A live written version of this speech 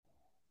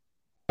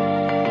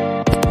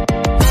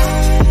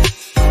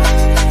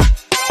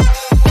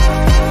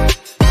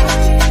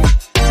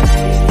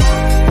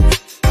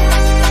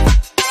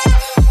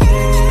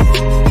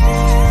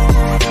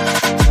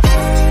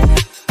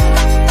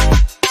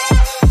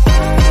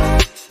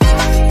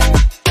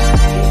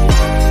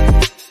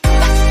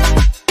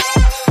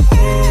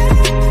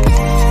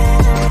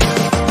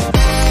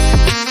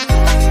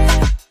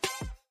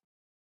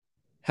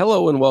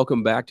Hello and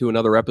welcome back to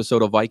another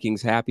episode of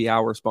Vikings Happy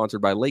Hour,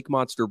 sponsored by Lake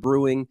Monster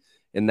Brewing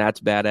and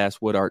That's Badass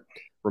Wood Art.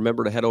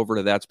 Remember to head over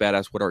to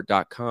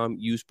that'sbadasswoodart.com.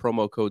 Use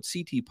promo code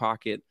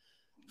CTPocket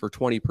for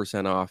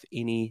 20% off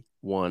any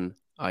one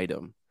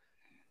item.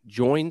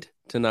 Joined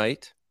today,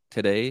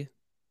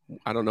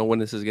 I don't know when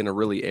this is going to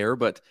really air,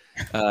 but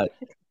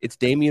it's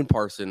Damian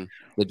Parson,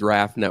 the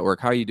Draft Network.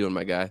 How are you doing,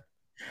 my guy?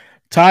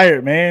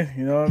 Tired, man.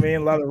 You know what I mean?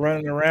 A lot of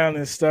running around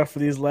and stuff for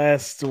these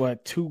last,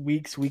 2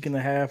 weeks, week and a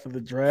half of the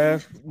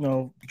draft,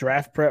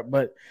 draft prep.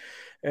 But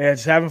yeah,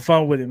 just having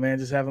fun with it, man.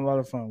 Just having a lot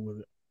of fun with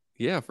it.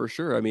 Yeah, for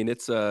sure. I mean,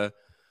 it's I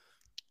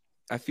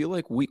feel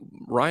like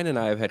Ryan and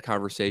I have had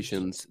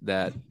conversations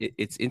that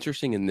it's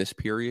interesting in this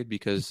period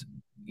because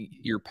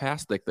you're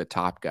past like the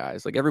top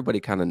guys. Like everybody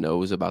kind of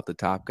knows about the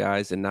top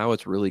guys, and now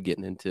it's really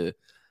getting into,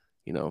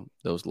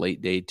 those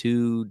late day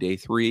 2, day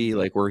 3.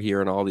 Like we're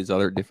hearing all these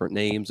other different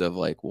names of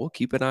like, we'll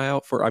keep an eye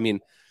out for. I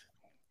mean,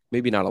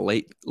 maybe not a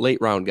late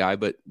round guy,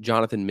 but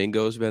Jonathan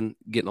Mingo's been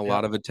getting a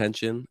lot of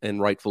attention, and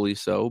rightfully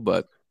so.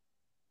 But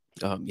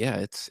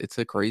it's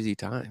a crazy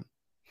time.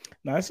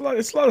 No, it's a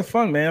lot of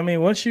fun, man. I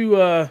mean, once you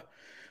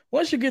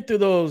get through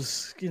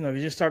those, you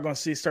just start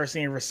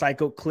seeing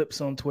recycled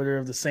clips on Twitter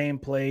of the same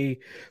play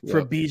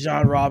for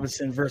Bijan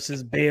Robinson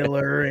versus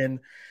Baylor, and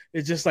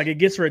it's just like it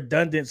gets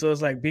redundant. So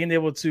it's like being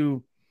able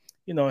to,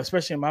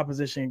 especially in my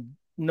position,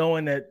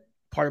 knowing that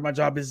part of my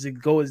job is to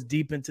go as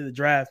deep into the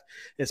draft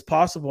as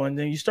possible, and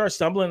then you start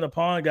stumbling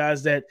upon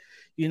guys that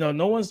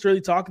no one's really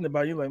talking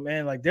about. You're like,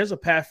 man, like there's a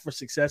path for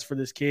success for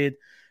this kid.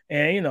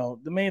 And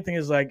the main thing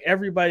is like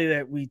everybody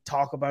that we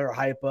talk about or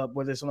hype up,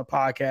 whether it's on a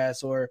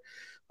podcast or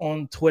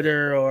on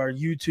Twitter or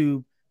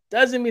YouTube,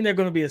 doesn't mean they're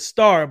going to be a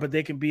star, but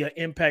they can be an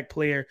impact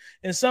player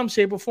in some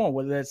shape or form,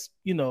 whether that's,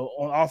 on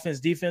offense,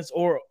 defense,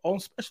 or on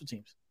special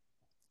teams.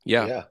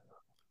 Yeah.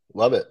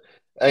 Love it.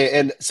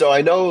 And so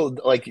I know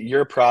like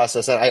your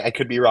process, and I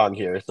could be wrong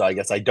here, so I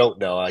guess I don't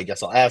know. I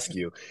guess I'll ask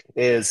you,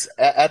 is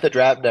at the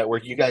Draft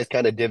Network, you guys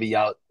kind of divvy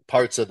out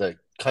parts of the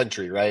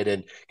country, right?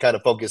 And kind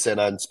of focus in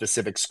on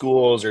specific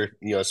schools or,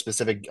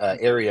 specific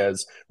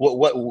areas.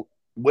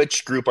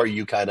 Which group are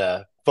you kind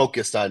of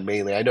focused on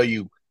mainly? I know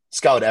you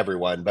scout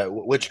everyone, but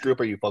which group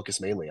are you focused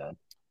mainly on?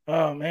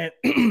 Oh man,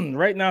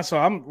 right now,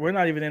 we're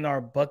not even in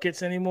our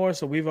buckets anymore.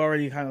 So we've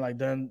already kind of like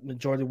done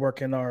majority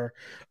work in our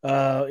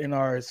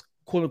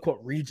quote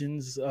unquote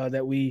regions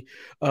that we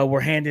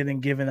were handed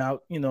and given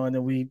out, and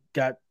then we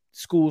got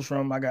schools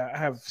from. I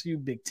have a few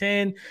Big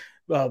Ten,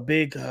 I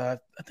think the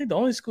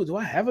only school. Do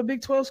I have a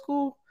Big 12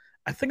 school?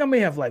 I think I may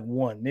have like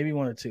maybe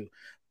one or two.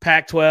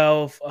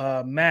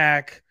 Pac-12,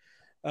 MAC.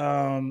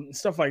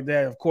 Stuff like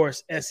that. Of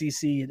course,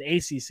 SEC and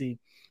ACC.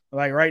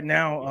 Like right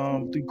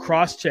now, through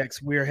cross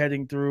checks, we're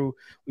heading through.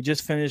 We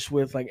just finished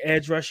with like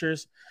edge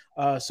rushers,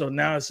 so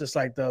now it's just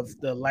like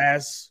the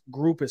last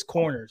group is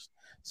corners.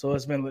 So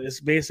it's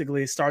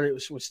basically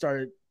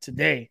started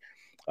today,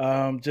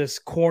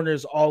 just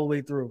corners all the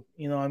way through.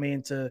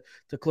 To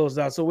close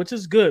it out. So which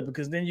is good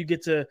because then you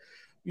get to,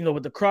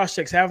 with the cross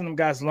checks, having them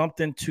guys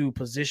lumped into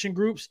position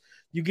groups,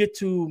 you get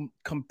to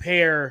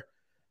compare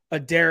a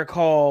Derek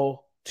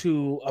Hall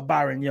to a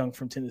Byron Young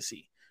from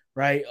Tennessee,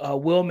 right?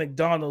 Will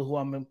McDonald,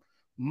 who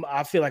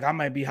I feel like I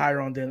might be higher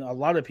on than a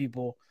lot of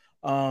people.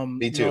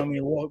 Me too.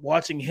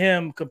 Watching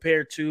him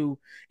compared to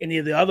any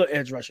of the other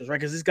edge rushers, right?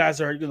 Because these guys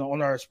are,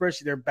 on our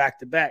spreadsheet, they're back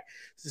to back.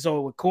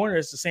 So with corner,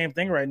 it's the same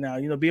thing right now.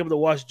 Be able to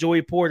watch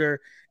Joey Porter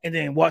and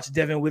then watch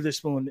Devin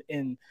Witherspoon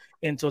in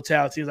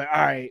totality. It's like,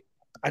 all right,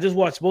 I just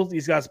watched both of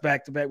these guys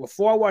back to back.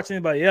 Before I watch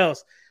anybody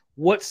else,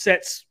 what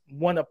sets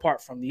one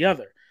apart from the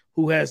other?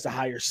 Who has the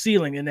higher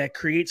ceiling, and that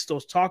creates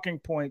those talking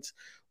points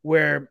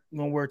where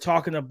when we're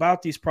talking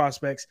about these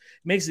prospects, it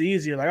makes it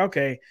easier. Like,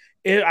 okay,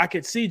 I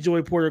could see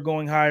Joey Porter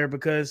going higher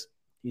because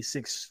he's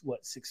 6'3",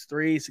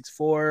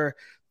 6'4",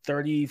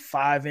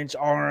 35-inch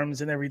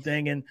arms and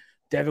everything. And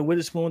Devin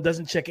Witherspoon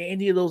doesn't check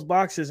any of those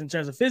boxes in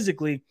terms of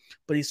physically,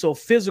 but he's so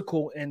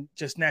physical and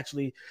just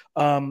naturally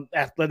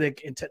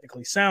athletic and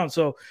technically sound.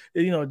 So,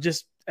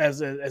 just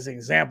as an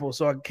example.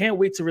 So I can't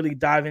wait to really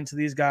dive into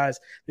these guys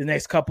the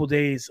next couple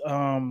days,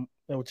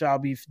 which I'll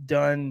be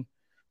done,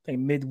 I think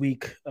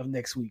midweek of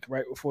next week,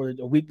 right before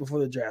a week before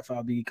the draft.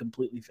 I'll be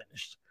completely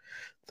finished.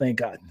 Thank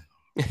God.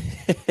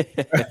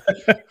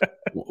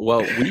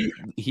 Well, we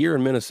here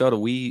in Minnesota,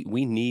 we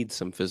need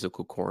some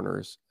physical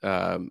corners.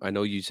 I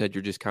know you said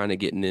you're just kind of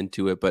getting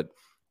into it, but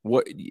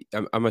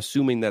I'm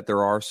assuming that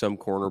there are some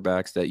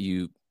cornerbacks that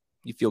you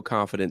feel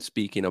confident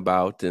speaking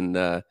about,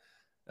 and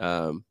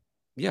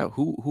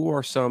who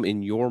are some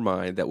in your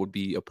mind that would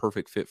be a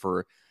perfect fit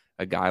for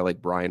a guy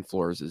like Brian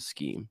Flores'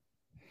 scheme?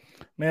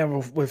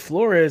 Man, with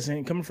Flores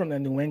and coming from the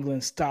New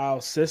England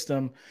style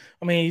system,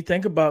 I mean, you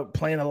think about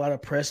playing a lot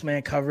of press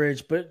man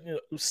coverage, but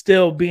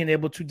still being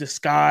able to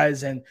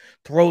disguise and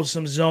throw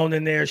some zone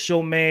in there,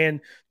 show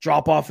man,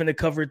 drop off into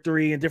cover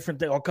 3 and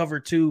different things, or cover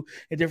 2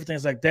 and different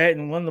things like that.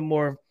 And one of the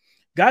more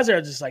guys that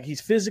are just like,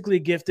 he's physically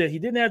gifted. He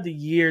didn't have the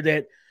year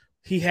that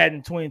he had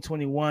in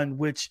 2021,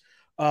 which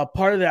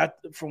part of that,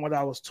 from what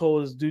I was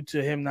told, is due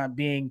to him not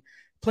being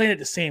playing at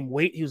the same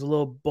weight. He was a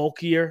little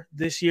bulkier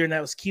this year, and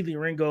that was Keely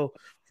Ringo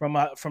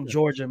from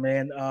Georgia,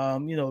 man.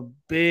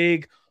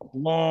 Big,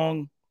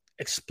 long,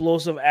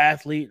 explosive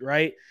athlete,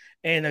 right?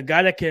 And a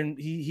guy that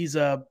he's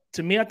to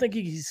me, I think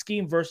he's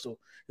scheme versatile.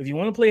 If you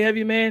want to play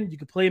heavy man, you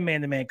can play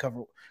man-to-man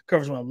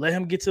covers with him. Let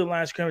him get to the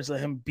line of scrimmage, let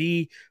him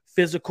be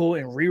physical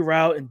and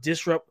reroute and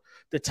disrupt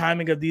the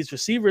timing of these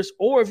receivers.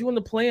 Or if you want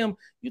to play him,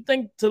 you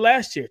think to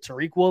last year,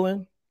 Tariq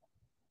Woolen,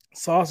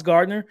 Sauce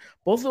Gardner,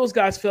 both of those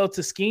guys fell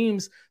to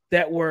schemes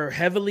that were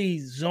heavily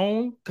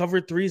zone, cover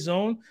 3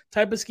 zone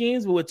type of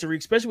schemes. But with Tariq,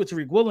 especially with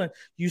Tariq Woolen,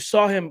 you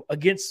saw him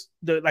against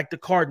the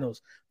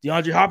Cardinals.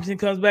 DeAndre Hopkins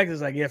comes back.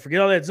 It's like, yeah,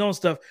 forget all that zone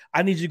stuff.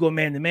 I need you to go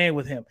man-to-man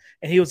with him.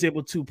 And he was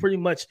able to pretty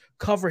much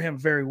cover him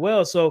very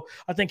well. So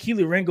I think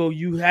Keely Ringo,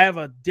 you have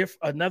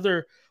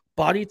another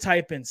body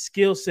type and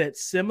skill set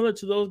similar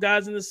to those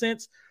guys in the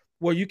sense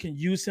where you can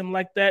use him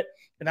like that.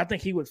 And I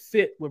think he would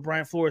fit what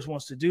Brian Flores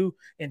wants to do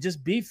and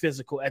just be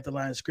physical at the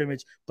line of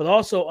scrimmage, but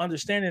also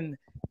understanding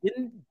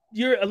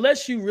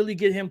unless you really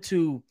get him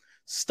to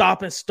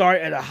stop and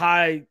start at a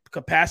high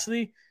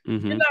capacity, you're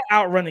not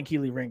outrunning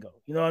Keely Ringo.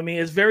 You know what I mean?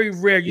 It's very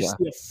rare you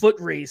see a foot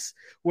race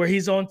where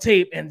he's on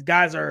tape and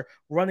guys are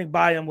running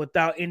by him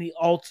without any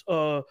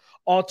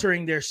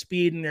altering their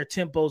speed and their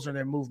tempos or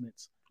their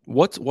movements.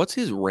 What's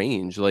his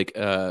range like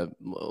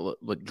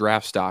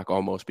draft stock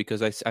almost?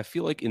 Because I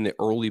feel like in the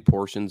early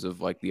portions of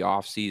like the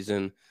off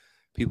season,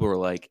 people were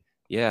like,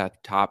 yeah,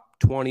 top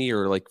 20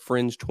 or like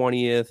fringe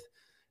 20th,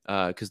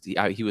 because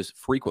he was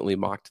frequently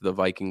mocked to the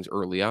Vikings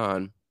early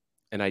on,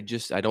 and I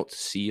don't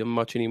see him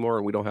much anymore,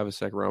 and we don't have a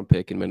second round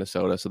pick in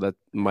Minnesota, so that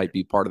might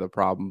be part of the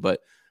problem.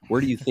 But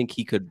where do you think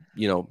he could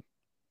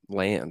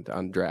land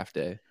on draft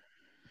day?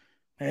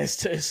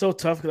 It's so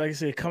tough because, like I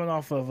said, coming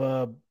off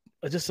of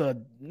just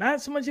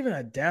not so much even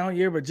a down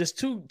year, but just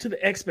to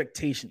the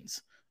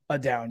expectations, a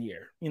down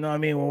year. You know what I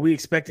mean? When we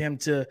expect him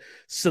to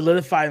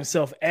solidify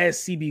himself as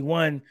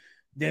CB1,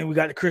 then we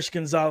got the Chris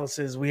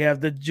Gonzalez's, we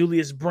have the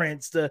Julius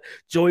Brents, the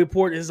Joey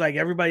Porters, like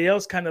everybody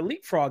else kind of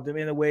leapfrogged him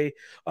in a way,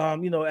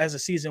 as the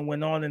season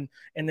went on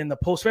and then the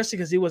post, especially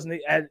because he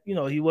wasn't at,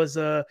 he's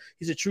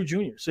a true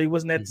junior. So he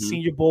wasn't at the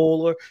Senior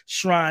Bowl or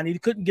Shrine. He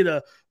couldn't get an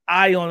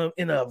eye on him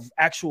in an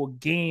actual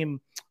game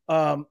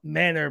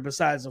manner,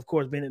 besides, of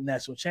course, being at the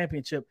national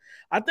championship.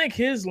 I think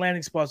his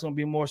landing spot is going to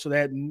be more so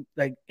that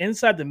like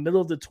inside the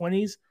middle of the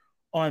 20s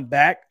on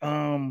back.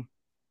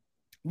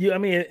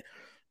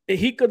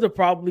 He could have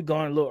probably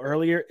gone a little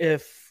earlier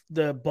if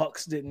the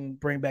Bucs didn't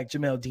bring back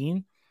Jamel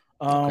Dean,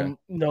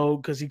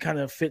 because he kind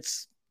of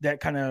fits that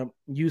kind of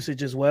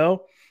usage as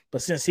well.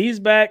 But since he's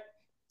back,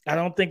 I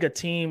don't think a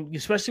team,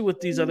 especially with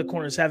these other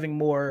corners having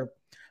more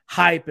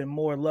hype and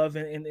more love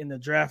in the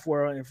draft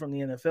world and from the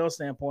NFL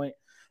standpoint,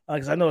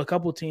 because I know a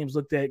couple of teams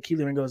looked at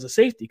Keely Ringo as a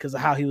safety because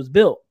of how he was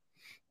built.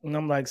 And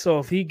I'm like, so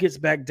if he gets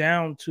back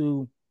down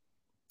to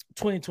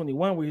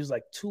 2021 where he was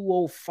like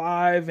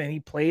 205 and he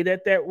played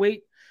at that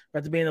weight,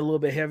 after being a little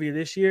bit heavier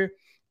this year,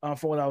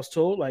 from what I was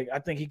told, like I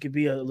think he could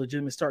be a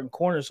legitimate starting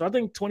corner. So I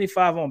think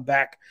 25 on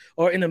back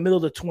or in the middle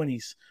of the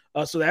 20s.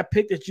 So that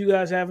pick that you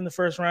guys have in the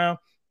first round,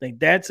 I think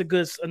that's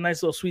a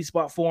nice little sweet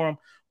spot for him.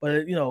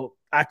 But,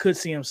 I could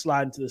see him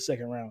slide into the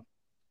second round.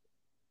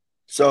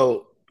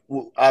 So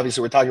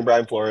obviously we're talking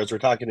Brian Flores, we're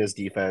talking his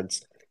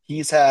defense.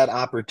 He's had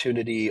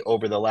opportunity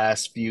over the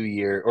last few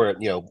years, or,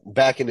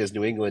 back in his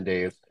New England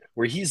days,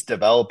 where he's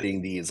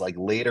developing these like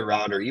later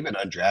round or even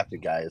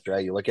undrafted guys,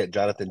 right? You look at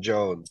Jonathan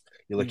Jones,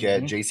 you look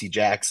at JC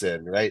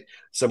Jackson, right?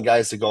 Some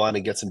guys to go on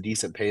and get some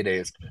decent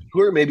paydays.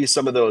 Who are maybe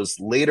some of those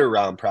later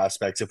round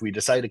prospects if we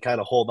decide to kind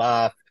of hold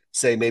off,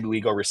 say maybe we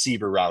go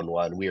receiver round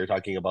 1? We were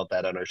talking about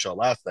that on our show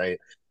last night.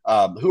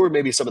 Who are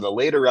maybe some of the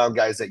later round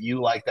guys that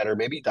you like that are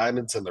maybe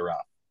diamonds in the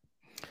rough?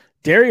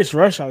 Darius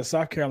Rush out of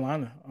South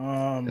Carolina.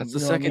 That's the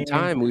second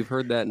time we've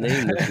heard that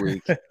name this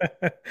week.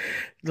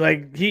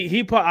 Like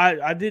he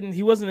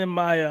wasn't in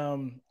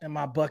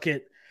my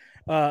bucket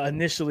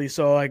initially.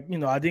 So I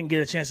didn't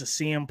get a chance to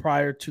see him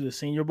prior to the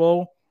Senior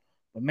Bowl.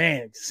 But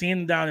man,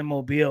 seeing him down in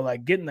Mobile,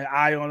 like getting the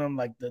eye on him,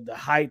 like the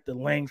height, the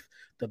length,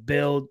 the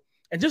build,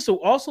 and just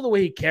also the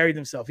way he carried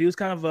himself. He was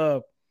kind of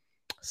a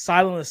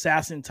silent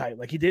assassin type.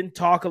 Like he didn't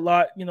talk a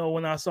lot,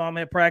 when I saw him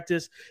at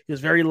practice. He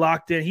was very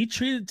locked in. He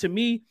treated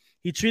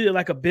it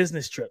like a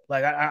business trip.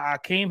 Like I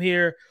came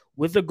here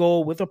with a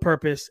goal, with a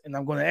purpose, and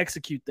I'm going to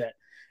execute that.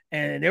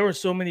 And there were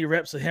so many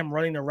reps of him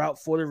running the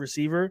route for the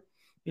receiver.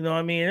 You know what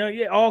I mean?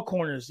 Yeah, all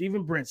corners,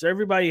 even Brents.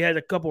 Everybody had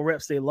a couple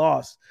reps they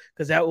lost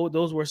because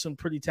those were some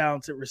pretty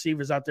talented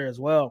receivers out there as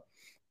well.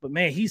 But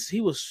man,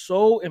 he was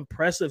so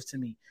impressive to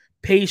me.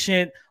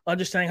 Patient,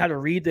 understanding how to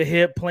read the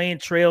hip, playing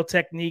trail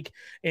technique,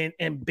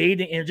 and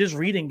baiting and just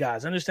reading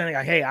guys, understanding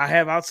like, hey, I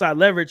have outside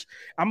leverage.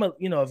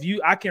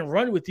 I can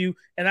run with you.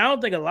 And I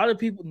don't think a lot of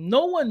people,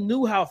 no one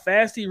knew how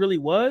fast he really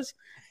was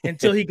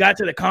until he got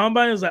to the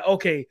combine. It was like,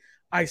 okay,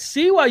 I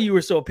see why you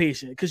were so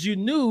patient, because you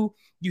knew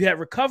you had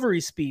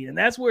recovery speed. And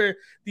that's where,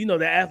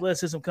 the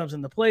athleticism comes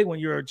into play when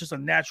you're just a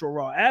natural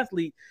raw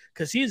athlete,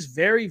 because he's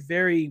very,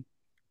 very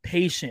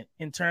patient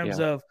in terms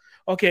of,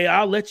 okay,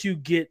 I'll let you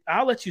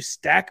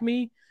stack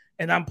me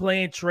and I'm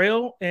playing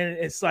trail, and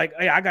it's like,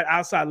 hey, I got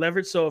outside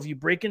leverage. So if you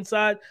break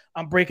inside,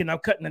 I'm cutting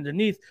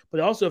underneath. But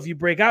also, if you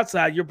break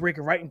outside, you're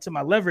breaking right into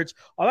my leverage.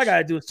 All I got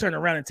to do is turn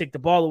around and take the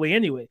ball away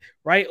anyway,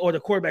 right? Or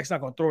the quarterback's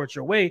not going to throw it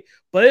your way.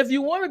 But if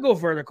you want to go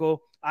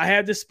vertical, I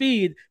have the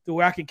speed to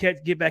where I can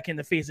get back in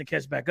the face and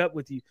catch back up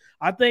with you.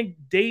 I think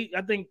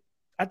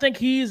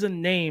he's a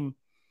name,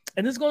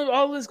 and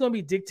all this is going to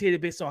be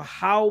dictated based on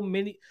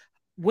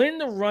when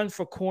the run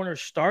for corners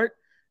start.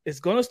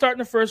 It's going to start in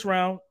the first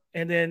round,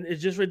 and then it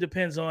just really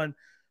depends on,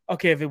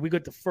 okay, if we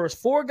get the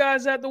first 4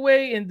 guys out the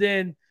way, and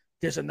then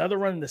there's another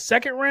run in the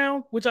second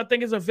round, which I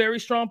think is a very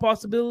strong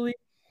possibility.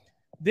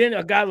 Then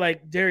a guy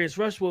like Darius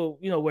Rush will,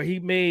 where he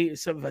may,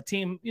 some a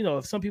team,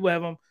 if some people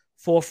have him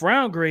 4th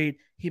round grade,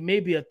 he may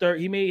be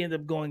he may end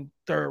up going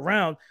 3rd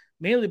round,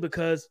 mainly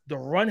because the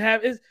run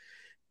is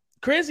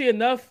crazy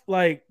enough.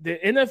 Like the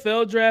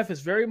NFL draft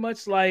is very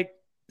much like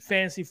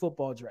fantasy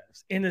football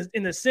drafts in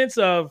the sense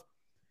of,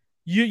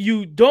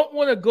 you don't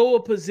want to go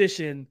a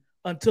position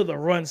until the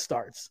run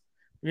starts.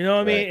 You know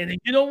what I mean? And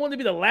you don't want to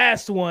be the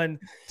last one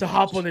to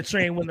hop on the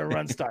train when the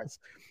run starts.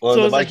 Well,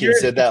 so the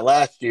Vikings did that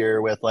last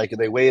year with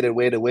they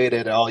waited,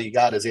 and all you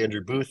got is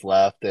Andrew Booth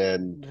left,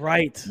 and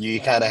you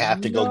kind of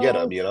have to go get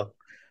him,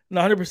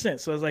 No, 100%.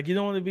 So it's like, you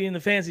don't want to be in the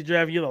fantasy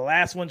draft. You're the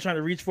last one trying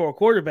to reach for a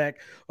quarterback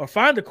or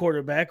find a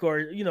quarterback or,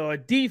 a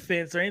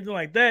defense or anything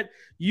like that.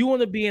 You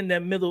want to be in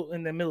that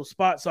middle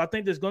spot. So I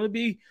think there's going to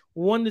be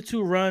 1 to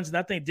 2 runs. And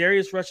I think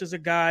Darius Rush is a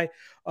guy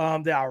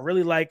that I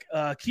really like.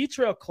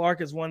 Keitrell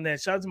Clark is one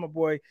that, shout out to my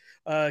boy,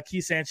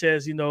 Keith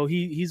Sanchez. He's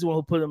the one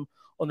who put him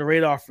on the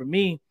radar for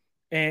me.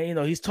 And,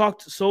 he's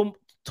talked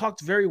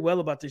very well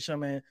about this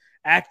young man.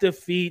 Active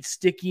feet,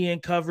 sticky in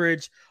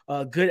coverage,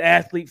 good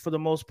athlete for the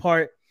most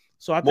part.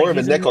 So I think more of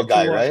a nickel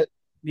guy, right?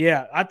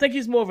 Yeah, I think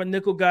he's more of a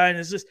nickel guy, and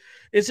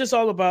it's just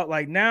all about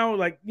now,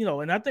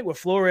 and I think with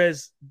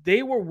Flores,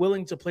 they were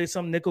willing to play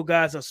some nickel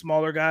guys or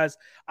smaller guys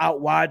out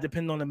wide,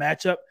 depending on the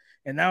matchup.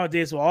 And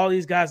nowadays, with all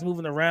these guys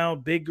moving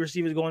around, big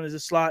receivers going into the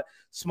slot,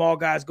 small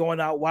guys going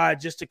out wide,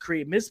 just to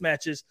create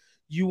mismatches,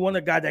 you want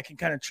a guy that can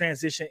kind of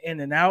transition in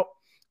and out,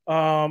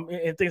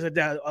 and things like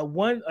that.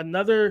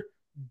 Another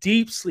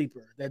deep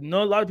sleeper that a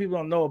lot of people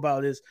don't know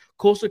about is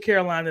Coastal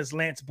Carolina's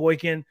Lance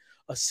Boykin.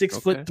 A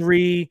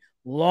 6'3",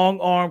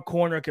 long arm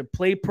corner, can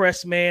play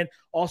press man,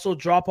 also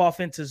drop off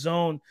into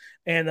zone,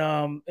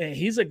 and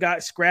he's a guy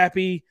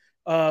scrappy,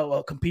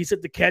 competes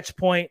at the catch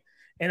point,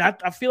 and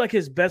I feel like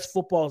his best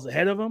football is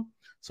ahead of him.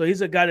 So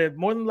he's a guy that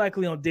more than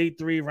likely on day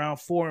 3, round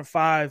 4 and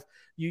 5,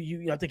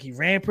 I think he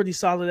ran pretty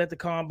solid at the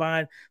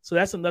combine. So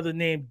that's another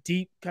name,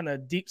 deep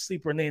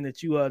sleeper name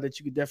that you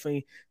could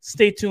definitely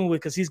stay tuned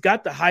with, because he's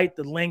got the height,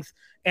 the length,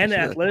 and the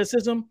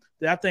athleticism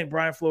that I think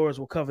Brian Flores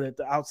will cover at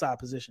the outside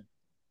position.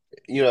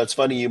 It's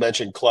funny you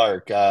mentioned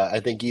Clark. I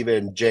think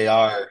even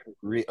Jordan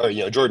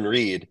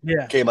Reed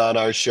came on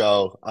our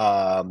show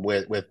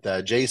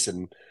with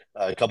Jason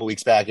a couple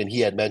weeks back, and he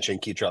had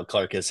mentioned Keitrell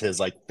Clark as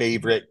his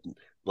favorite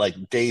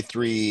day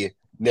 3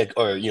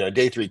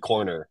 day 3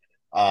 corner.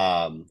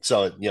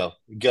 So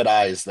good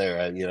eyes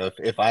there.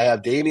 If I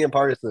have Damian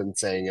Parson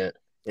saying it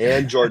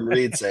and Jordan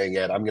Reed saying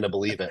it, I'm gonna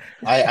believe it.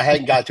 I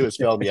hadn't got to his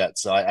film yet,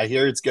 so I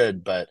hear it's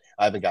good, but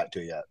I haven't got to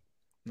it yet.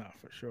 No,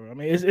 for sure. I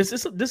mean, this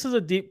is a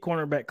deep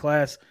cornerback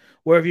class.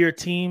 Wherever you're a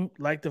team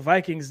like the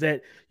Vikings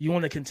that you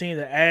want to continue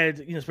to add,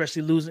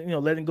 especially losing,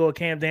 letting go of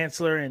Cam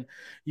Dantzler, and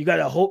you got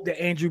to hope that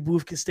Andrew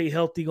Booth can stay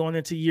healthy going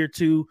into year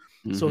 2,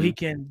 so he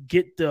can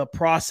get the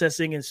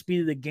processing and speed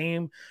of the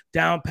game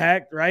down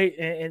packed, right,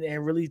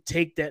 and really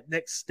take that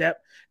next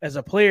step as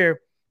a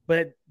player.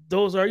 But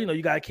those are,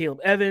 you got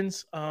Caleb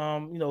Evans,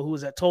 who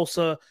was at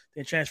Tulsa,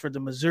 then transferred to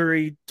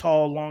Missouri,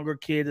 tall, longer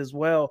kid as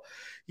well.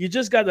 You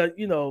just got to,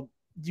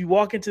 you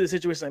walk into the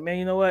situation like, man,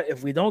 you know what?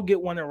 If we don't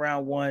get one in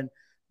round 1,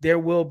 there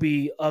will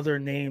be other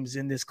names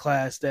in this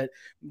class that,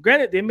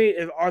 granted,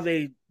 are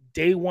they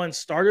day 1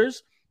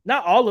 starters?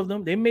 Not all of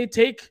them. They may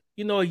take,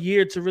 a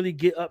year to really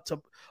get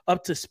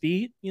up to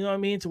speed, you know what I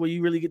mean? To where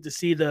you really get to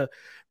see the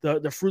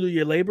fruit of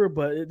your labor,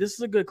 but this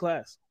is a good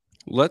class.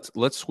 Let's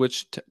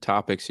switch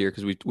topics here,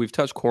 because we've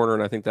touched corner,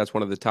 and I think that's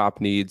one of the top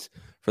needs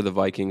for the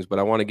Vikings, but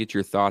I want to get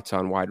your thoughts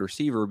on wide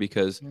receiver,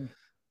 because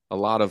a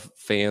lot of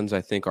fans,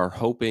 I think, are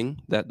hoping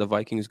that the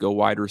Vikings go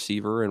wide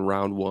receiver in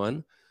round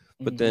 1.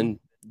 But then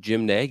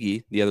Jim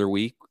Nagy the other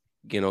week,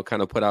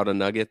 kind of put out a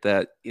nugget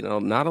that,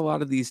 not a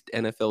lot of these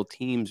NFL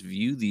teams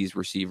view these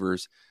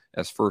receivers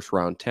as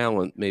first-round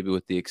talent, maybe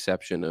with the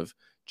exception of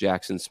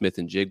Jackson Smith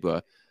and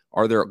Jigba.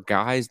 Are there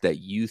guys that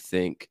you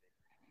think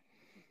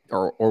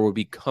or would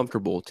be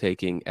comfortable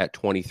taking at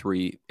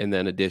 23? And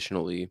then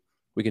additionally,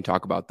 we can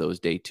talk about those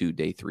day 2,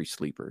 day 3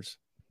 sleepers.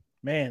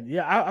 Man,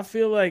 yeah, I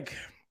feel like,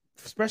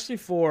 especially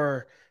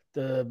for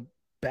the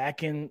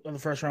back end of the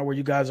first round where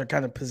you guys are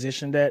kind of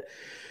positioned at,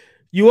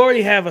 you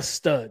already have a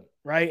stud,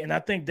 right? And I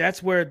think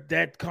that's where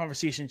that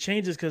conversation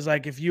changes, because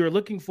if you're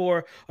looking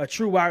for a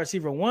true wide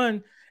receiver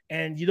 1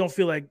 and you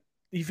feel like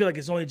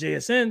it's only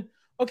JSN,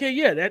 okay,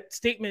 yeah, that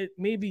statement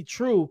may be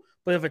true.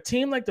 But if a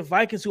team like the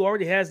Vikings, who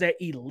already has that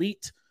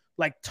elite,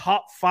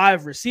 top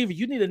 5 receiver,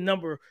 you need a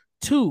number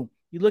 2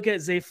 You look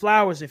at Zay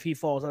Flowers if he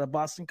falls out of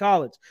Boston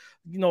College.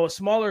 You know, a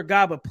smaller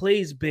guy but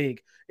plays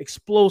big,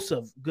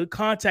 explosive, good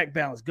contact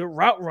balance, good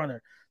route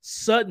runner,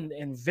 sudden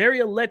and very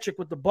electric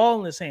with the ball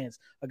in his hands.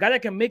 A guy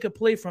that can make a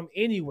play from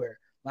anywhere.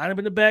 Line up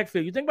in the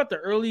backfield. You think about the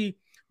early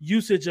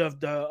usage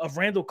of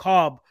Randall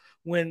Cobb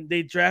when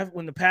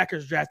the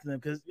Packers drafted him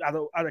because out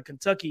of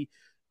Kentucky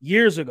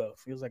years ago.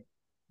 Feels like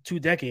 2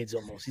 decades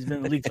almost. He's been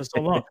in the league for so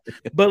long.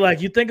 But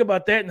like you think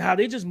about that and how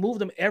they just moved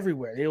him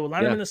everywhere. They would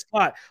line him in the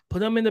slot,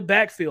 put him in the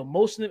backfield,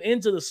 motion him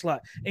into the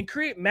slot, and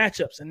create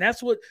matchups. And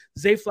that's what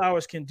Zay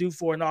Flowers can do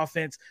for an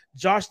offense.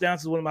 Josh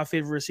Downs is one of my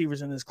favorite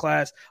receivers in this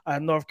class.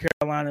 North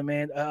Carolina,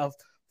 man,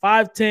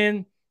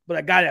 5'10", but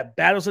a guy that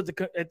battles at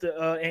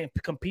the and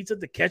competes at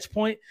the catch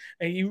point.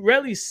 And you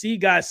rarely see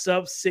guys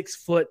sub 6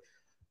 foot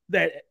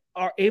that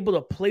are able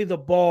to play the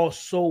ball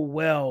so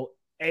well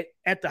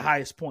at the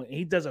highest point. And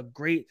he does a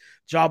great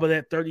job of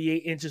that.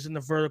 38 inches in the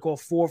vertical,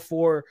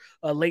 4'4",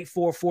 late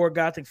 4'4"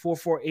 guy, I think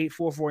 4'4",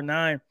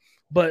 4'9".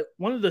 But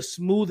one of the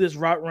smoothest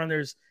route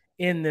runners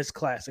in this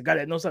class, a guy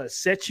that knows how to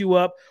set you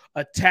up,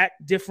 attack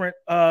different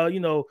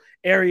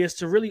areas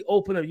to really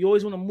open up. You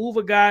always want to move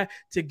a guy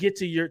to get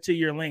to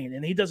your lane,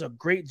 and he does a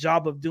great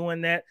job of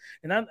doing that.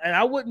 And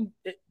I wouldn't,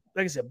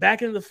 like I said,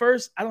 back into the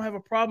first, I don't have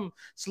a problem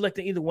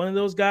selecting either one of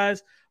those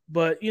guys.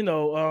 But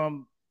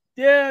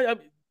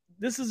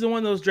this is one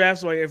of those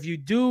drafts where if you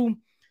do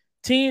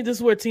this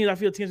is where I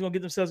feel teams are going to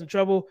get themselves in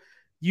trouble.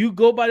 You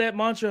go by that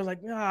mantra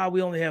like,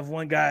 we only have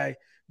one guy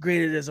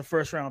graded as a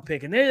first-round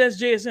pick, and then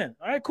that's JSN.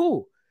 All right,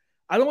 cool.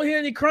 I don't hear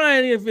any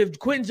crying if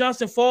Quentin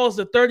Johnston falls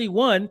to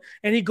 31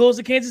 and he goes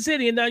to Kansas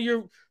City, and now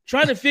you're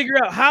trying to figure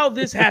out how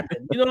this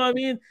happened. You know what I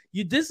mean?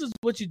 This is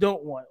what you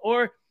don't want.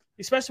 Or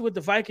especially with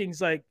the Vikings,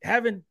 like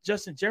having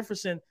Justin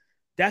Jefferson,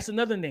 that's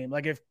another name.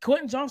 Like if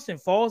Quentin Johnston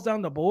falls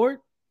down the board,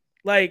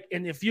 and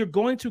if you're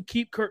going to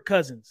keep Kirk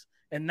Cousins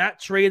and not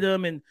trade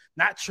him and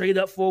not trade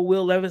up for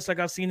Will Levis, like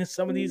I've seen in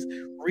some of these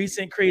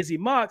recent crazy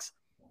mocks,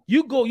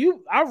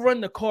 I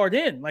run the card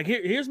in. Like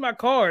here's my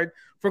card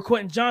for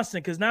Quentin Johnston,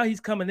 because now he's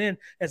coming in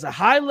as a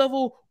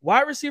high-level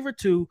wide receiver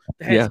 2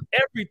 that has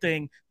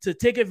everything to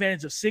take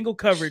advantage of single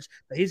coverage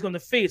that he's going to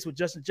face with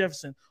Justin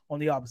Jefferson on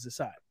the opposite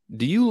side.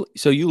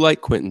 So you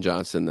like Quentin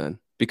Johnston then?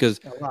 Because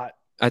a lot.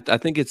 I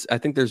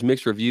think there's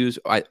mixed reviews.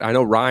 I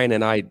know Ryan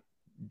and I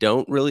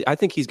don't really. I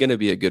think he's going to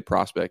be a good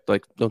prospect.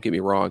 Like, don't get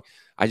me wrong.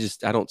 I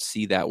don't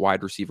see that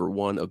wide receiver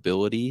 1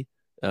 ability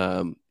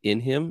in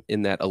him,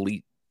 in that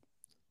elite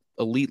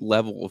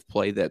level of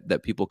play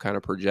that people kind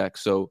of project.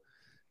 So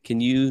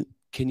can you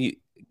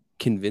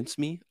convince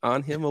me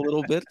on him a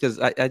little bit? Because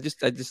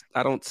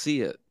I don't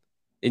see it.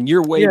 And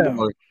you're way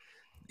more.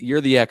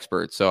 You're the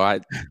expert, so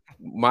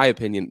my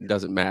opinion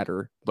doesn't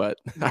matter. But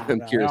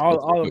I'm curious.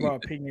 All of our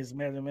opinions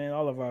matter, man.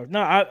 All of ours.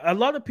 No, a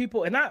lot of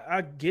people, and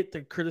I get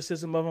the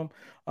criticism of him.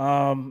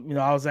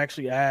 I was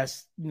actually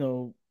asked,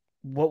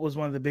 what was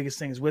one of the biggest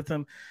things with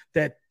him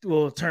that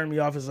will turn me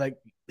off is like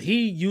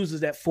he uses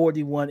that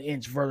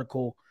 41-inch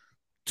vertical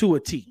to a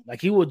T.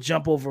 Like he will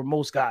jump over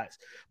most guys,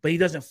 but he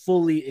doesn't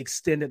fully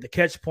extend at the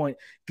catch point.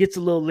 Gets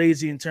a little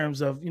lazy in terms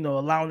of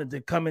allowing it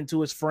to come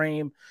into his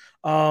frame.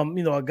 A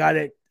guy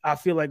that I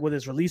feel like with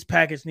his release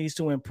package needs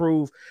to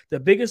improve.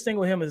 The biggest thing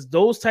with him is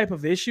those type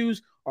of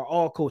issues are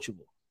all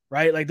coachable,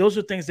 right? Like those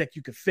are things that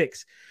you could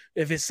fix.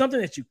 If it's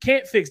something that you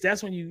can't fix,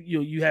 that's when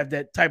you have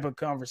that type of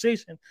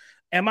conversation.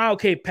 Am I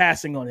okay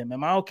passing on him?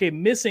 Am I okay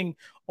missing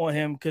on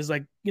him? Because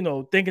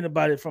thinking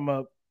about it from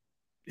a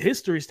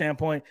history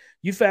standpoint,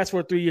 you fast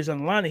forward 3 years on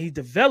the line and he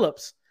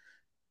develops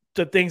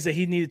the things that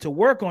he needed to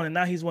work on, and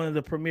now he's one of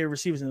the premier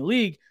receivers in the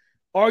league.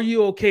 Are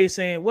you okay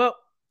saying, well,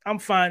 I'm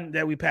fine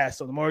that we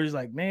passed on him? Or he's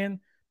like, man,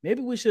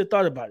 maybe we should have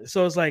thought about it.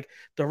 So it's like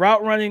the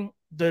route running,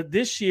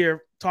 this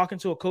year, talking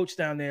to a coach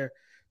down there,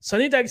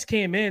 Sonny Dykes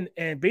came in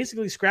and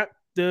basically scrapped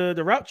the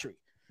route tree.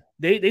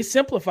 They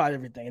simplified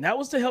everything, and that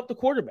was to help the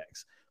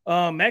quarterbacks.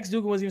 Max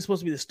Dugan wasn't even supposed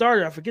to be the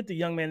starter. I forget the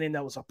young man name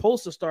that was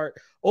supposed to start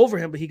over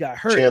him, but he got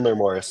hurt. Chandler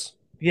Morris.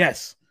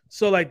 Yes.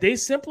 So they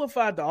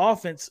simplified the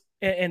offense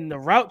and the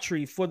route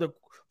tree for the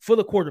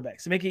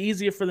quarterbacks to make it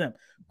easier for them.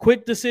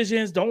 Quick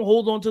decisions, don't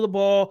hold on to the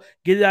ball,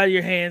 get it out of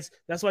your hands.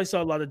 That's why I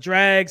saw a lot of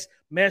drags,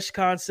 mesh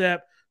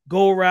concept,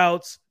 go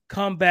routes,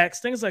 comebacks,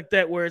 things like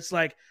that, where it's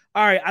like,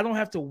 all right, I don't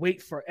have to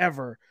wait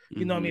forever,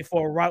 what I mean,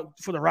 for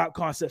the route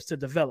concepts to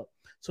develop.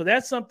 So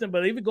that's something.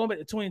 But even going back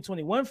to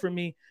 2021 for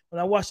me,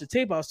 when I watched the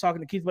tape, I was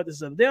talking to Keith about this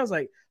the other day. I was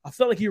like, I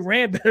felt like he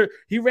ran better.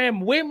 He ran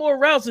way more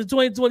routes in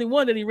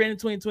 2021 than he ran in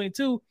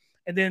 2022.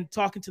 And then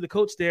talking to the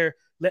coach there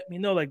let me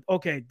know, like,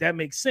 okay, that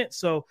makes sense.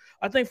 So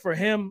I think for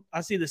him,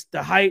 I see this: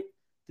 the height,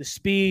 the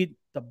speed,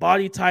 the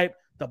body type,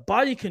 the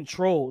body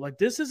control. Like,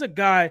 this is a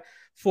guy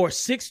for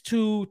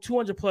 6'2",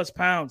 200 plus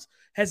pounds,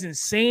 has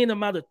insane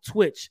amount of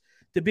twitch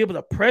to be able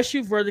to press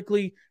you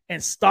vertically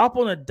and stop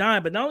on a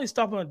dime. But not only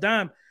stop on a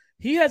dime,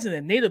 he has an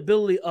innate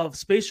ability of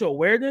spatial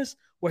awareness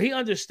where he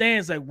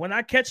understands, like, when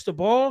I catch the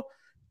ball,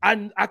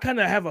 I kind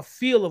of have a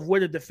feel of where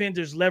the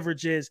defender's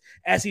leverage is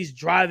as he's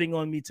driving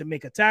on me to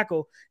make a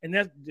tackle. And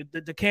that's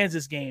the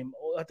Kansas game,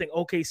 I think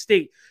OK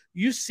State.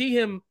 You see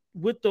him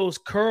with those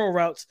curl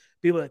routes,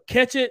 be able to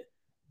catch it,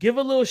 give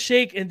a little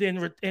shake, and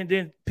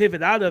then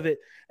pivot out of it.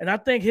 And I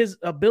think his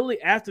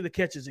ability after the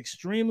catch is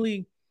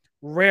extremely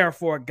rare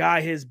for a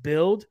guy his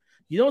build.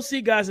 You don't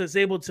see guys that's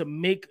able to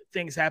make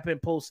things happen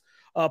post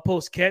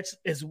catch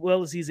as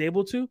well as he's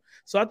able to.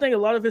 So I think a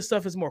lot of his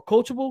stuff is more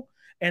coachable.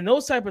 And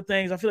those type of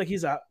things, I feel like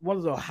he's one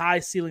of the high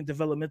ceiling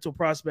developmental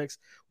prospects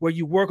where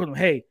you work on him.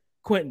 Hey,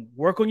 Quentin,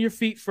 work on your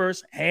feet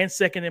first, hand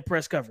second, and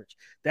press coverage.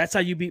 That's how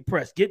you beat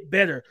press. Get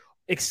better.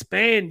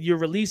 Expand your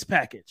release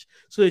package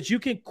so that you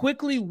can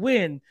quickly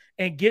win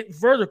and get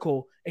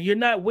vertical, and you're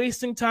not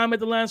wasting time at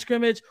the line of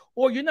scrimmage,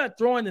 or you're not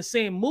throwing the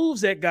same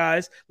moves at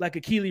guys like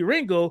Akili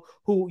Ringo,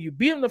 who you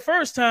beat him the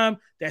first time.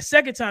 That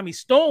second time he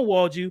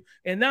stonewalled you,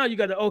 and now you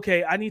got to,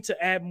 okay, I need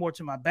to add more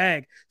to my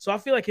bag. So I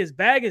feel like his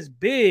bag is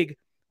big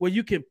where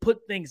you can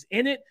put things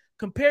in it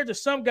compared to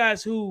some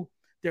guys who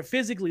they're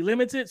physically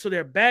limited, so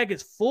their bag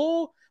is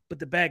full, but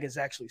the bag is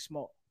actually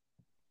small.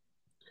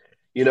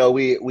 You know,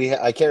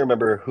 I can't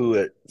remember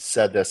who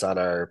said this on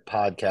our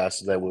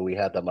podcast that when we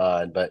had them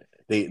on, but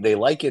they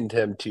likened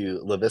him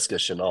to Laviska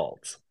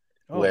Shenault,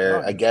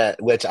 again,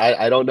 which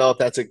I don't know if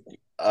that's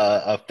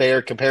a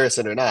fair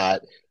comparison or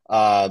not.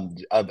 A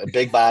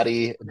big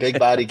body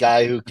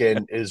guy who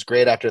is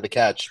great after the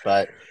catch,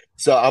 but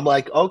so I'm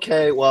like,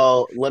 okay,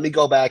 well, let me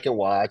go back and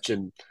watch,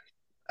 and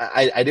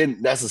I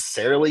didn't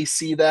necessarily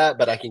see that,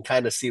 but I can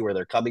kind of see where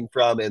they're coming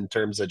from in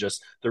terms of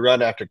just the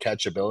run after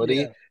catch ability.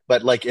 Yeah.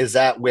 But like, is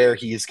that where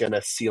he's going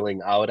to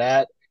ceiling out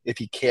at if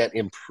he can't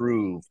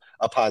improve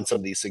upon some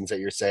of these things that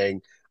you're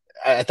saying?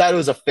 I thought it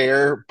was a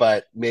fair,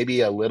 but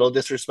maybe a little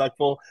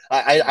disrespectful.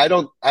 I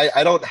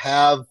don't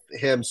have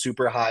him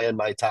super high in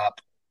my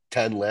top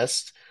 10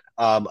 list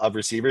of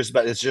receivers,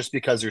 but it's just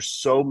because there's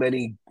so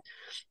many,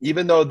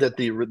 even though that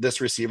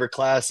this receiver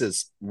class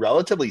is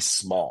relatively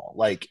small,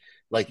 like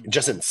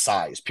just in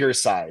size, pure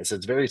size,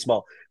 it's very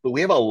small, but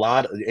we have a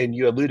lot, and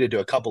you alluded to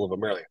a couple of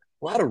them earlier,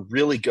 a lot of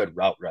really good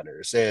route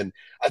runners. And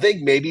I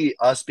think maybe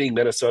us being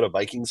Minnesota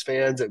Vikings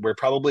fans, we're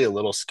probably a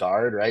little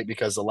scarred, right?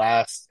 Because the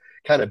last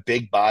kind of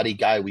big body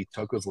guy we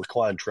took was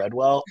Laquan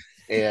Treadwell,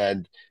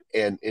 and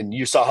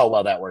you saw how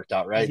well that worked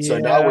out, right? Yeah. So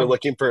now we're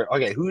looking for,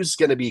 okay, who's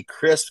going to be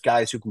crisp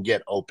guys who can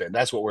get open?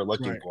 That's what we're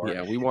looking for.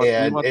 Yeah, we want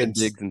the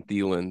Diggs and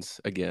Thielens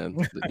again.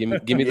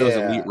 Give me those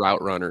elite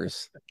route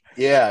runners.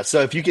 Yeah,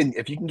 so if you can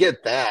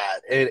get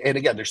that, and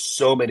again, there's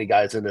so many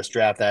guys in this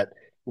draft that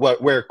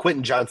where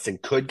Quentin Johnston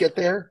could get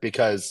there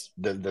because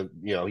the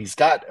he's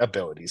got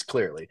abilities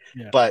clearly,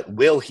 but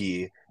will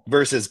he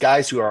versus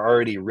guys who are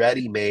already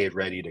ready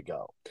to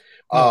go?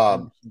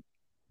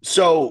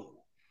 So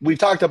we've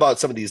talked about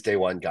some of these day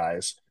one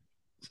guys.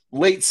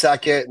 Late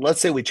second, let's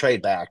say we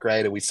trade back,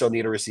 right? And we still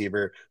need a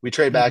receiver. We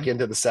trade back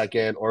into the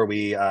second, or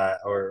we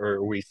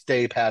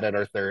stay pat at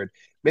our third.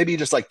 Maybe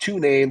just like two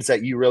names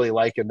that you really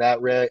like in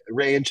that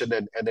range,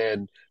 and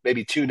then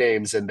maybe two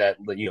names in that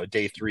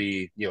day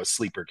three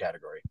sleeper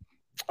category.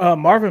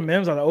 Marvin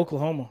Mims out of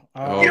Oklahoma.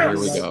 Here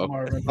we go.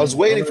 I was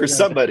waiting for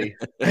somebody.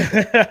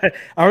 I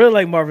really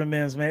like Marvin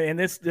Mims, man,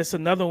 and it's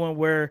another one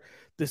where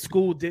the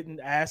school didn't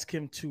ask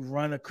him to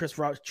run a Chris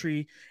route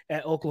tree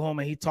at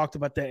Oklahoma. He talked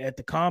about that at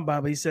the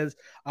combine, but he says,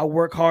 I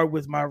work hard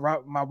with my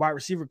wide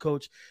receiver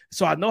coach,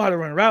 so I know how to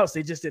run routes.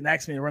 They just didn't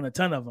ask me to run a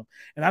ton of them.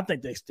 And I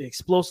think the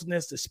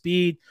explosiveness, the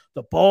speed,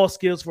 the ball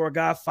skills for a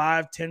guy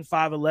 5'10",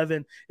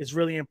 5'11" is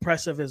really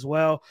impressive as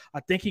well.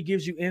 I think he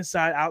gives you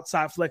inside,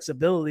 outside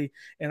flexibility.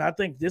 And I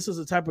think this is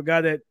the type of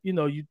guy that,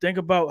 you think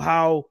about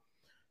how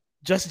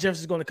Justin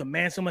Jefferson is going to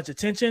command so much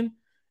attention.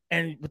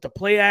 And with the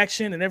play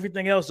action and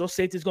everything else, those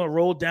safeties going to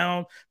roll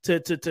down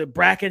to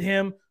bracket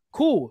him.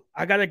 Cool.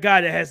 I got a guy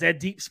that has that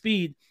deep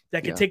speed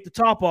that can take the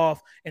top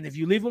off. And if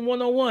you leave him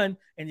one-on-one,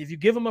 and if you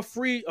give him a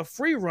free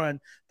run,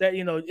 that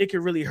it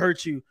could really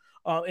hurt you.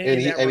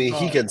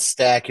 He can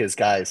stack his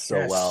guys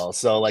so well.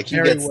 So like he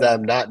gets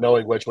them not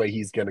knowing which way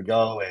he's going to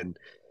go. And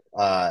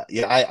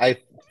I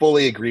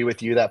fully agree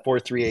with you. That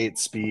 4.38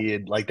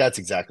 speed, like that's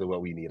exactly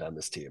what we need on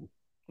this team.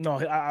 No,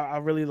 I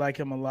really like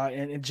him a lot.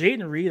 And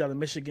Jaden Reed out of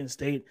Michigan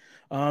State,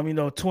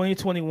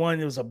 2021,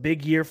 it was a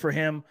big year for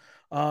him.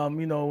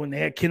 When they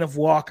had Kenneth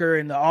Walker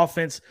and the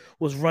offense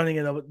was running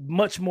at a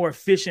much more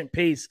efficient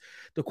pace.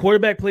 The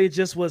quarterback play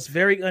just was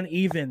very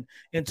uneven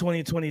in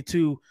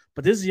 2022.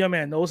 But this young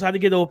man knows how to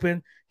get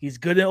open. He's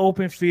good in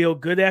open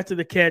field, good after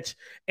the catch.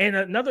 And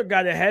another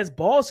guy that has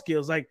ball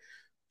skills.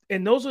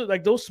 And those are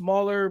like those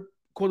smaller,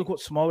 quote unquote,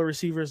 smaller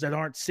receivers that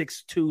aren't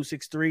 6'2",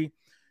 6'3".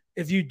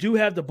 If you do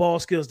have the ball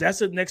skills,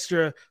 that's an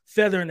extra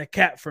feather in the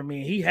cap for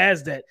me. He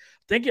has that.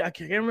 I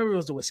can't remember if it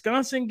was the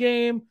Wisconsin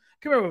game. I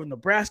can't remember if it was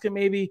Nebraska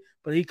maybe,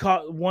 but he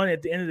caught one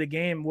at the end of the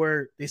game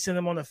where they sent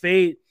him on a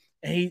fade,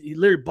 and he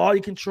literally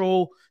body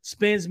control,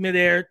 spins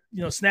midair,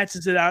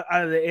 snatches it out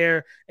of the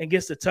air and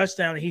gets the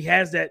touchdown. And he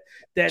has that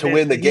to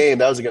win the game.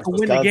 That was against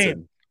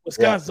Wisconsin.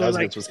 Wisconsin.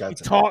 Yeah,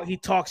 Wisconsin. He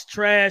talks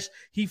trash.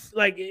 He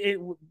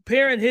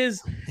pairing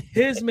his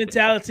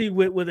mentality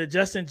with a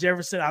Justin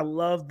Jefferson. I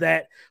love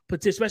that,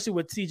 especially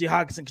with TJ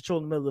Hawkinson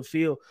controlling the middle of the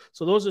field.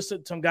 So those are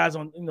some guys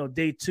on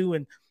day two.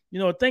 And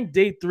I think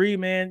day 3,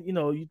 man,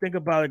 you think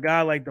about a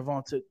guy like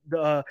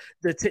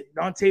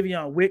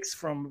Dontavion Wicks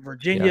from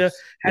Virginia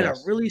had a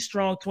really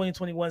strong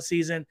 2021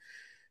 season.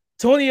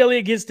 Tony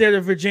Elliott gets there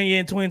to Virginia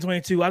in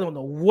 2022. I don't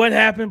know what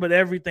happened, but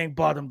everything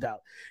bottomed out.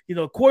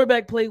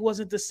 Quarterback play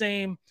wasn't the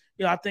same.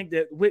 I think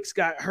that Wicks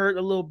got hurt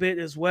a little bit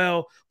as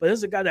well, but this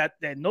is a guy that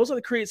knows how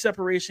to create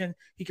separation.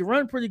 He can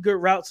run pretty good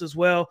routes as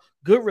well,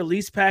 good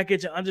release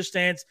package, and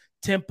understands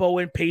tempo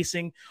and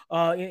pacing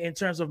in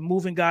terms of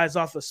moving guys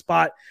off the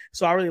spot.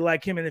 So I really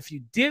like him. And if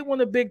you did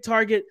want a big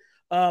target,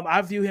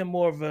 I view him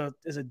more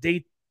as a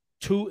day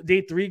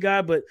 3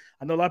 guy, but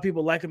I know a lot of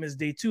people like him as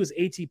day 2 is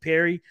A.T.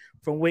 Perry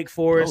from Wake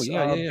Forest.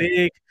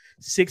 Big,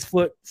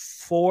 6'4",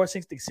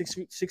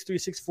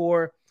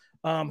 6'3",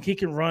 6'4". He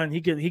can run. He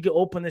can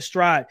open his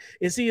stride.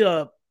 Is he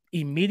a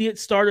immediate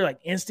starter, like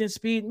instant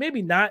speed?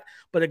 Maybe not,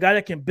 but a guy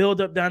that can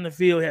build up down the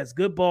field, has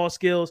good ball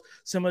skills,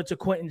 similar to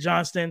Quentin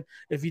Johnston.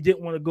 If you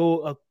didn't want to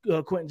go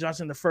Quentin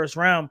Johnston in the first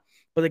round,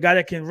 but a guy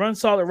that can run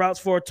solid routes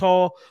for a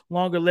tall,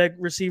 longer leg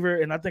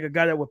receiver, and I think a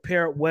guy that would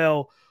pair it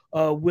well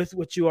with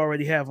what you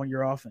already have on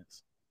your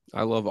offense.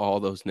 I love all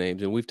those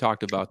names, and we've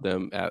talked about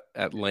them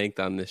at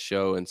length on this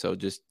show. And so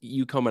just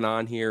you coming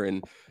on here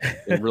and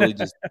really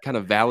just kind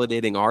of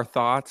validating our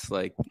thoughts,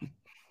 like,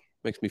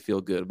 makes me feel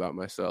good about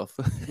myself.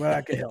 Well,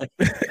 I can help.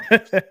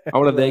 I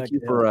want to thank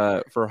you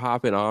for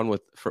hopping on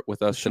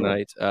with us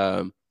tonight.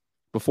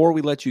 Before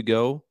we let you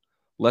go,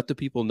 let the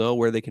people know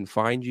where they can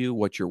find you,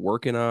 what you're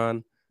working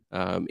on,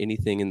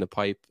 anything in the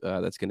pipe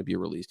that's going to be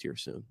released here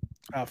soon.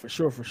 For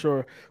sure.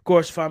 Of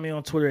course, find me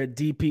on Twitter at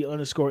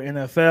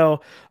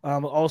DP_NFL.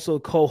 I'm also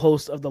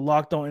co-host of the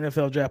Locked On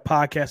NFL Draft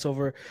podcast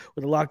over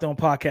with the Locked On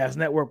Podcast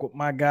Network with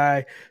my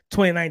guy,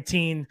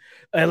 2019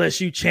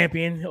 LSU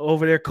champion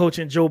over there,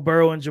 coaching Joe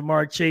Burrow and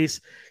Jamar Chase.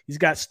 He's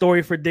got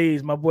story for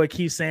days. My boy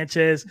Keith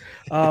Sanchez,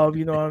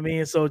 you know what I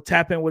mean? So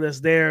tap in with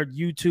us there,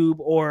 YouTube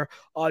or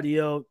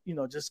audio.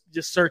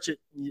 Just search it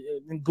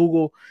in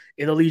Google.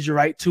 It'll lead you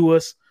right to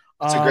us.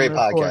 It's a great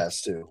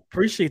podcast too.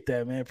 Appreciate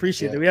that, man.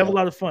 Appreciate it. We have a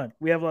lot of fun.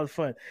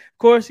 Of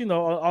course,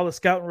 all the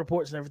scouting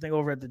reports and everything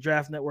over at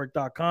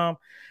thedraftnetwork.com.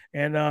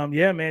 And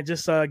man,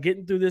 just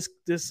getting through this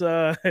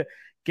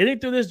getting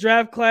through this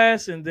draft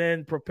class and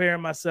then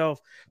preparing myself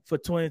for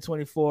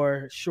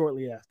 2024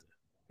 shortly after.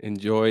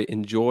 Enjoy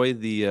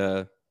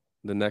the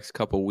next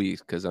couple weeks,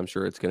 because I'm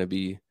sure it's going to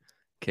be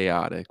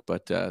chaotic.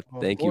 But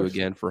thank you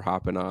again for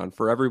hopping on.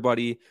 For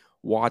everybody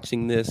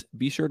watching this,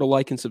 be sure to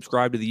like and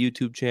subscribe to the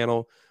YouTube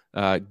channel.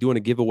 Doing a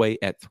giveaway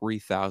at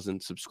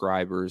 3,000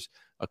 subscribers,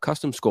 a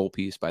custom skull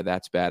piece by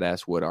That's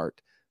Badass Wood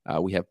Art.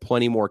 We have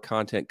plenty more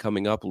content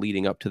coming up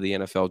leading up to the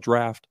NFL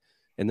draft,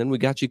 and then we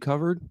got you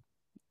covered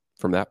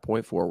from that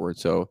point forward.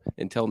 So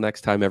until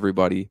next time,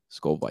 everybody,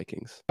 Skull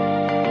Vikings.